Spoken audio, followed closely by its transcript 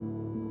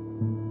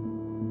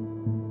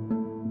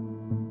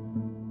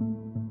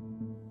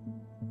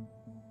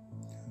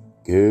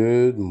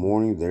Good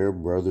morning there,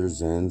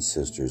 brothers and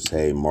sisters.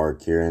 Hey,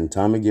 Mark here, and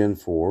time again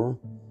for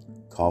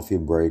Coffee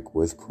Break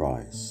with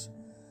Christ.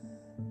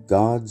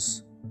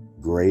 God's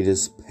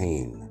greatest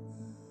pain.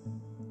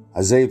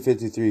 Isaiah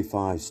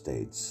 53:5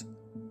 states,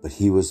 "But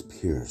he was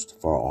pierced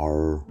for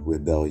our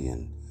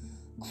rebellion,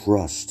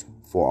 crushed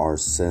for our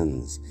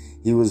sins.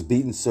 He was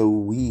beaten so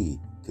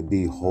we could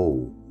be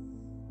whole,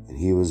 and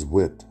he was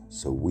whipped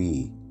so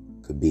we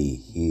could be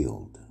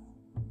healed."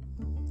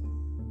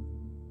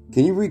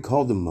 Can you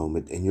recall the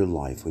moment in your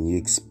life when you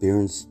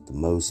experienced the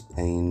most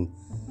pain?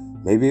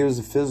 Maybe it was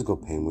a physical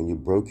pain when you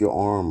broke your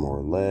arm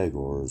or leg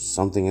or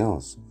something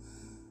else.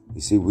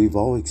 You see, we've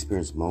all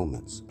experienced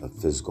moments of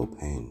physical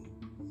pain.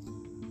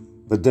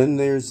 But then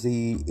there's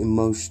the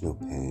emotional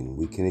pain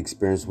we can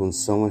experience when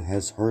someone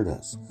has hurt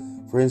us.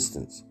 For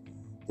instance,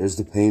 there's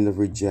the pain of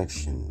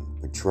rejection,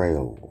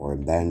 betrayal, or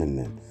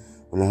abandonment.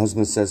 When a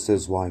husband says to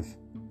his wife,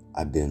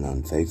 "I've been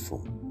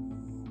unfaithful."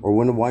 Or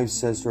when a wife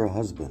says to her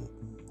husband,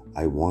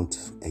 "I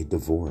want a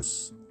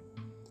divorce."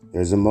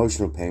 There's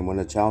emotional pain when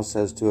a child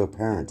says to a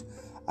parent,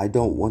 "I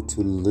don't want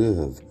to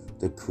live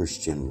the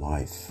Christian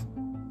life."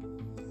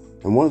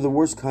 And one of the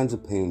worst kinds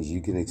of pains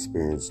you can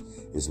experience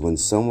is when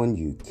someone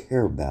you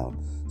care about,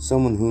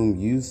 someone whom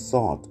you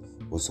thought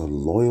was a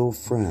loyal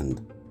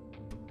friend,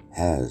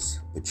 has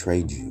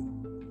betrayed you.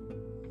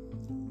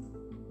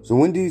 So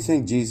when do you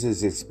think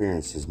Jesus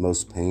experienced his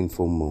most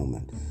painful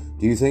moment?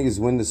 Do you think it's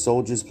when the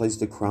soldiers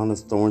placed a crown of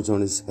thorns on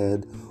his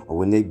head, or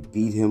when they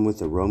beat him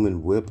with a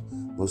Roman whip,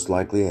 most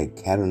likely a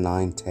cat o'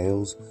 nine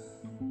tails?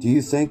 Do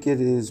you think it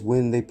is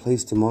when they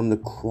placed him on the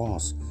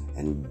cross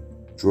and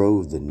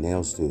drove the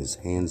nails to his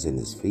hands and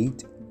his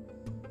feet?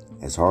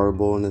 As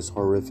horrible and as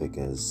horrific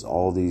as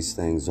all these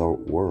things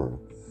were,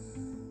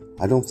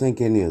 I don't think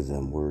any of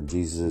them were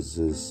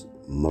Jesus'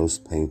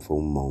 most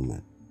painful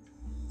moment.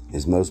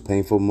 His most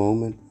painful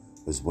moment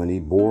was when he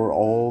bore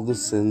all the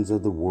sins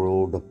of the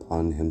world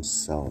upon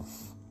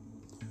himself.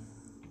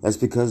 That's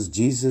because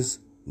Jesus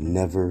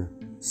never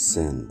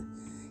sinned.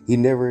 He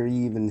never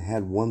even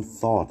had one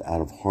thought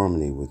out of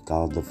harmony with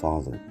God the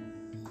Father.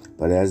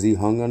 But as he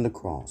hung on the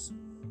cross,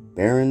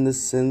 bearing the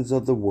sins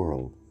of the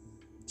world,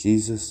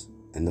 Jesus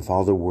and the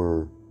Father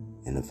were,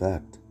 in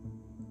effect,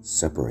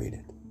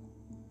 separated.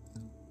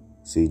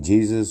 See,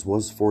 Jesus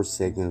was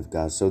forsaken of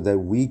God so that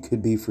we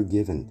could be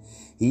forgiven.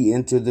 He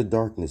entered the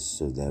darkness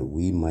so that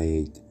we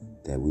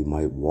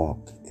might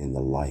walk in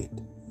the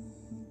light.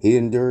 He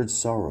endured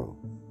sorrow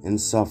and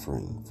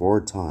suffering for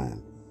a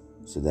time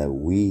so that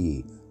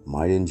we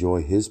might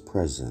enjoy his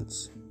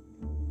presence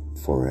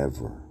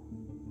forever.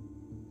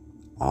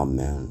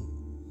 Amen.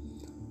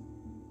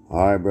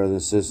 All right, brothers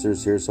and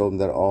sisters, here's hoping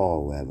that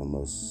all will have a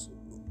most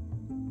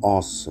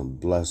awesome,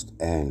 blessed,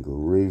 and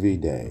groovy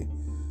day.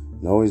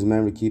 And always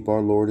remember to keep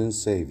our Lord and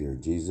Savior,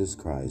 Jesus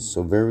Christ,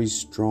 so very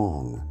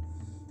strong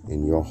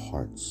in your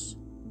hearts.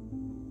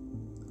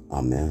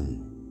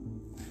 Amen.